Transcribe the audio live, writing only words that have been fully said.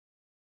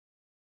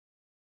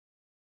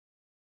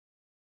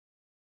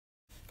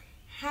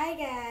Hi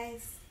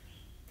guys,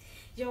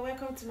 you're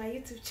welcome to my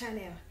YouTube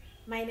channel.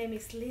 My name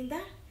is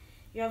Linda.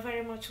 You're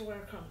very much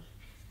welcome.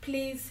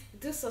 Please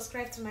do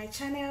subscribe to my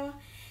channel.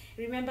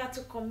 Remember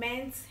to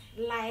comment,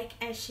 like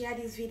and share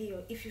this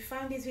video if you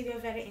found this video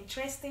very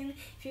interesting.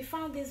 If you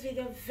found this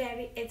video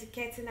very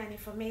educating and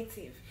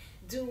informative,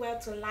 do well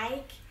to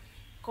like,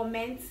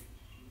 comment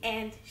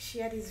and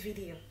share this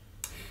video.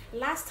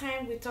 Last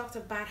time we talked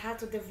about how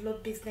to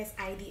develop business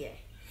idea.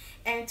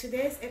 And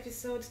today's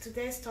episode,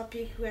 today's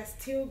topic, we are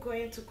still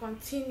going to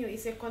continue.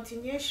 It's a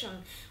continuation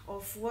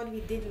of what we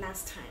did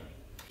last time.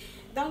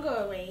 Don't go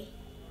away.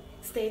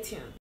 Stay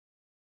tuned.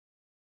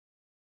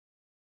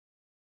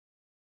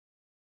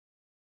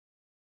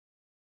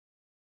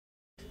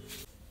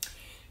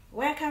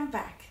 Welcome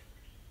back.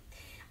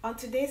 On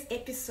today's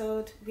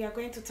episode, we are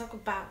going to talk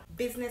about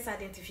business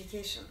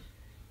identification.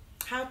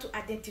 How to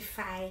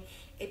identify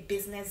a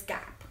business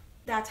gap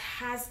that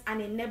has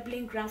an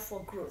enabling ground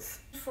for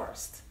growth.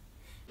 First,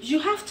 you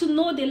have to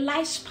know the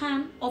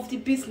lifespan of the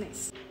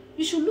business.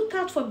 You should look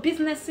out for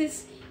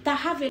businesses that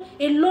have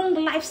a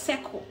long life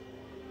cycle.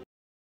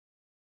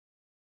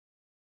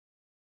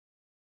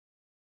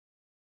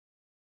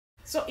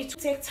 So it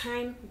will take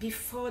time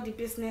before the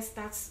business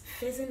starts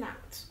phasing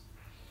out.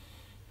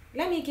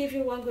 Let me give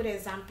you one good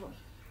example.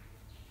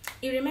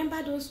 You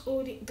remember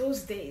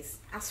those days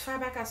as far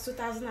back as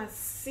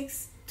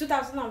 2006,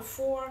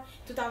 2004,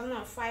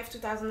 2005,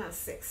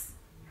 2006.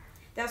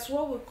 That's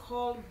what we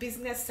call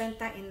business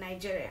center in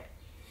Nigeria,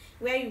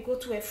 where you go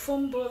to a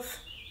phone booth,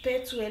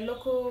 pay to a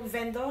local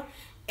vendor,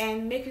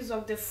 and make use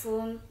of the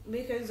phone,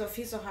 make use of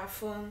his or her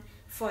phone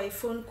for a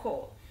phone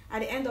call.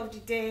 At the end of the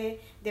day,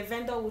 the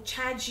vendor will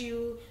charge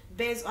you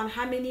based on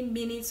how many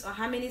minutes or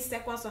how many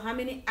seconds or how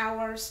many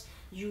hours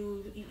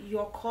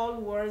your call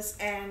was,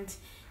 and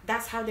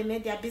that's how they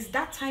made their business.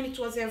 That time it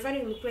was a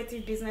very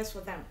lucrative business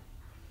for them.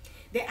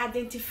 They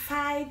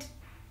identified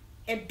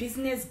a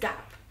business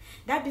gap.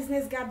 That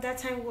business gap that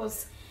time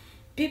was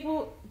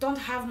people don't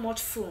have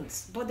much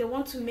phones, but they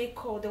want to make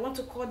call. They want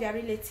to call their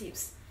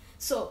relatives.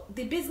 So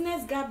the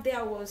business gap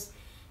there was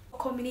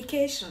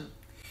communication.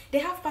 They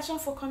have passion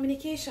for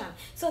communication.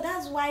 So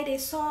that's why they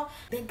saw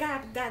the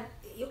gap that,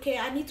 okay,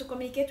 I need to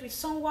communicate with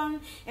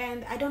someone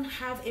and I don't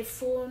have a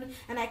phone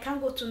and I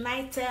can't go to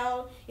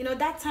Nitel. You know,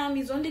 that time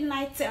it's only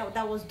Nitel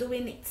that was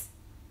doing it.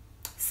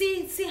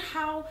 See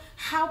how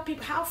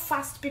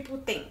fast people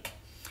think.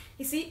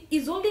 You see,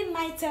 it's only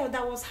Nitel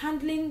that was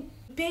handling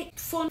big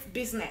phone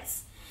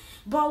business.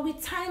 But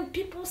with time,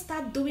 people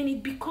start doing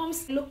it,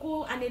 becomes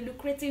local and a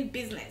lucrative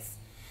business.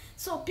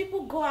 So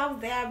people go out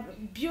there,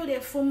 build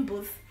a phone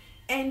booth,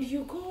 and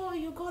you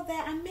go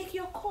there and make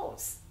your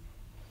calls.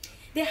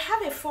 They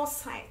have a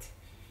foresight,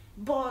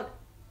 but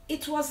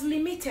it was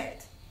limited.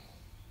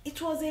 It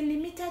was a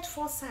limited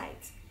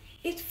foresight.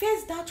 It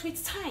phased out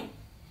with time.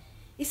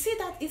 You see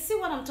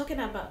what I'm talking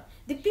about?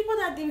 The people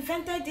that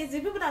invented this, the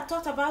people that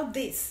thought about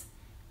this,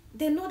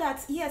 they know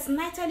that yes,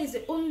 Nitel is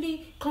the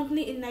only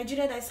company in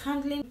Nigeria that is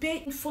handling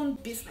big phone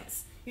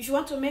business. If you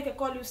want to make a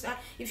call,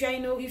 if you're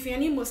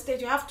in Imo State,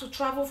 you have to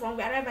travel from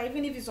wherever,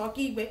 even if it's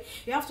Okigwe,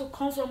 you have to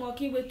come from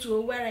Okigwe to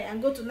Owerri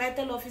and go to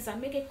Nitel office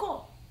and make a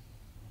call.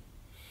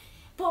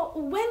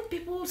 But when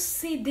people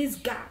see this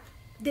gap,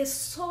 they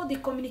saw the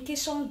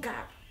communication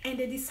gap and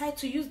they decide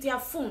to use their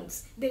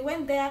phones. They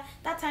went there.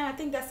 That time I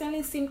think they're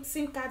selling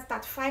SIM cards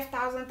at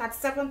 5,000, at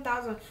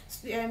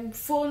 7,000.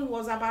 Phone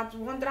was about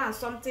 100 and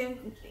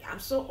something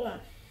and so on.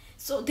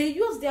 So they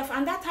used their,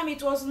 and that time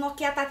it was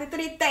Nokia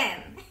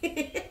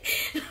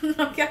 3310.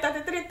 Nokia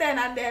 3310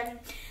 and then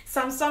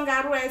Samsung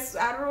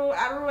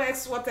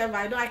ROX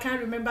whatever. I can't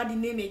remember the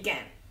name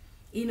again.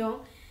 You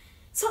know.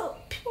 So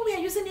people were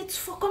using it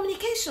for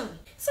communication.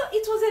 So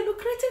it was a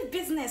lucrative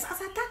business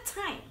as at that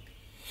time.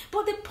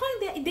 But the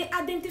point they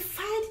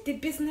identified the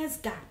business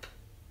gap.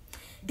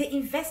 They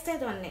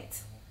invested on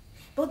it.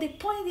 But the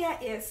point there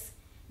is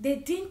they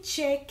didn't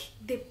check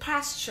the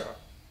pasture.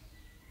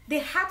 They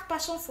had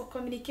passion for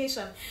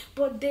communication,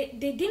 but they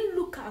didn't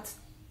look at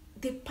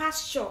the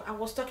pasture I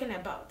was talking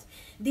about,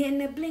 the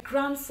enabling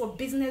ground for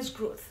business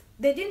growth.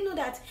 They didn't know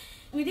that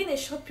within a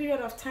short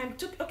period of time,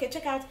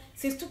 check out,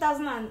 since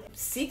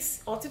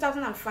 2006 or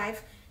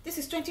 2005, this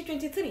is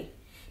 2023.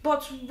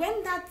 But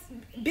when that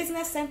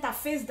business center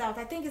phased out,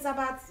 I think it's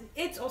about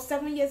 8 or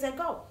 7 years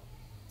ago.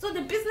 So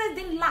the business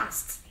didn't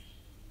last.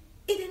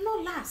 It did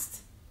not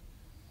last.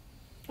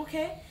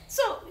 Okay?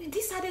 So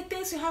these are the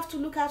things you have to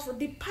look out for,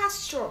 the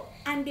pasture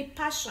and the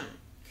passion.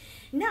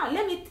 Now,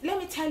 let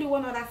me tell you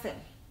one other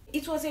thing.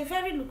 It was a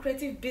very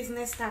lucrative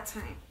business that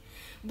time.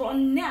 But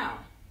now,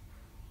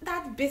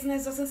 that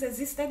business doesn't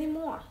exist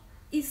anymore.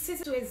 It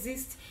ceases to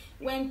exist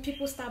when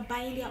people start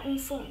buying their own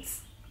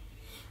phones.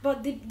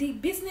 But the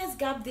business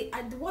gap,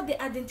 what they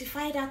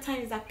identified at that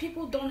time is that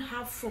people don't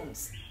have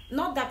phones.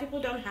 Not that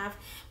people don't have,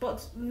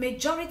 but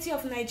majority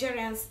of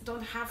Nigerians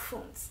don't have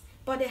phones.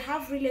 But they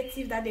have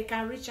relatives that they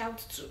can reach out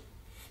to.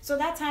 So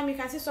that time you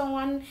can see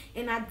someone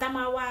in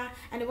Adamawa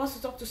and they wants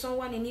to talk to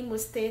someone in Imo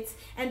State,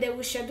 and they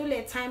will schedule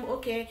a time.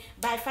 Okay,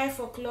 by 5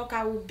 o'clock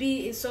I will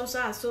be in so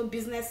and so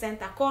business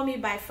center. Call me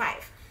by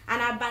 5.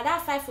 And by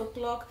that 5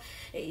 o'clock,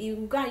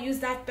 you go and use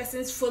that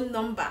person's phone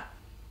number.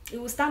 It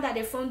will stand at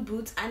the phone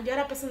booth, and the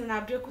other person in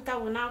Abeokuta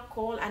will now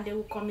call and they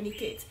will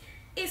communicate.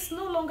 It's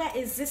no longer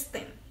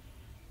existing.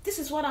 This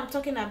is what I'm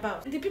talking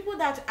about. The people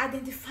that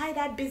identify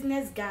that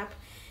business gap,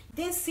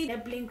 they see the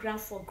enabling ground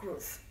for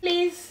growth.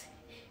 Please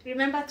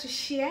remember to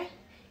share,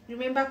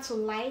 remember to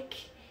like,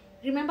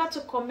 remember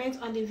to comment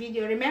on the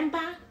video.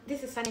 Remember,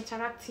 this is an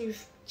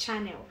interactive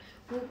channel.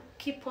 We'll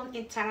keep on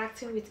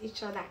interacting with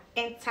each other.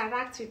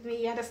 Interact with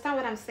me. You understand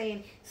what I'm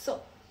saying?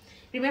 So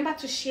remember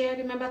to share,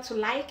 remember to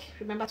like,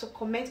 remember to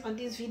comment on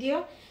this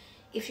video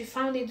if you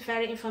found it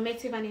very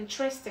informative and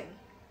interesting.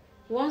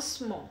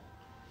 Once more,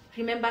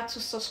 remember to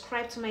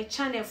subscribe to my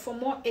channel for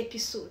more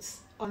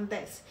episodes on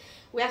this.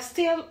 We are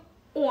still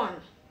on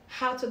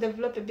how to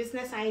develop a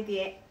business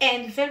idea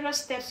and various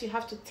steps you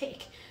have to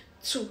take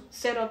to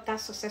set up that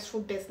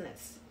successful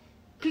business.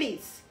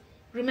 Please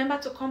remember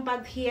to come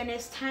back here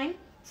next time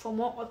for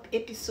more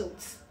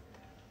episodes.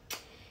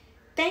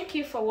 Thank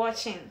you for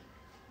watching.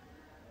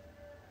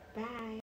 Bye.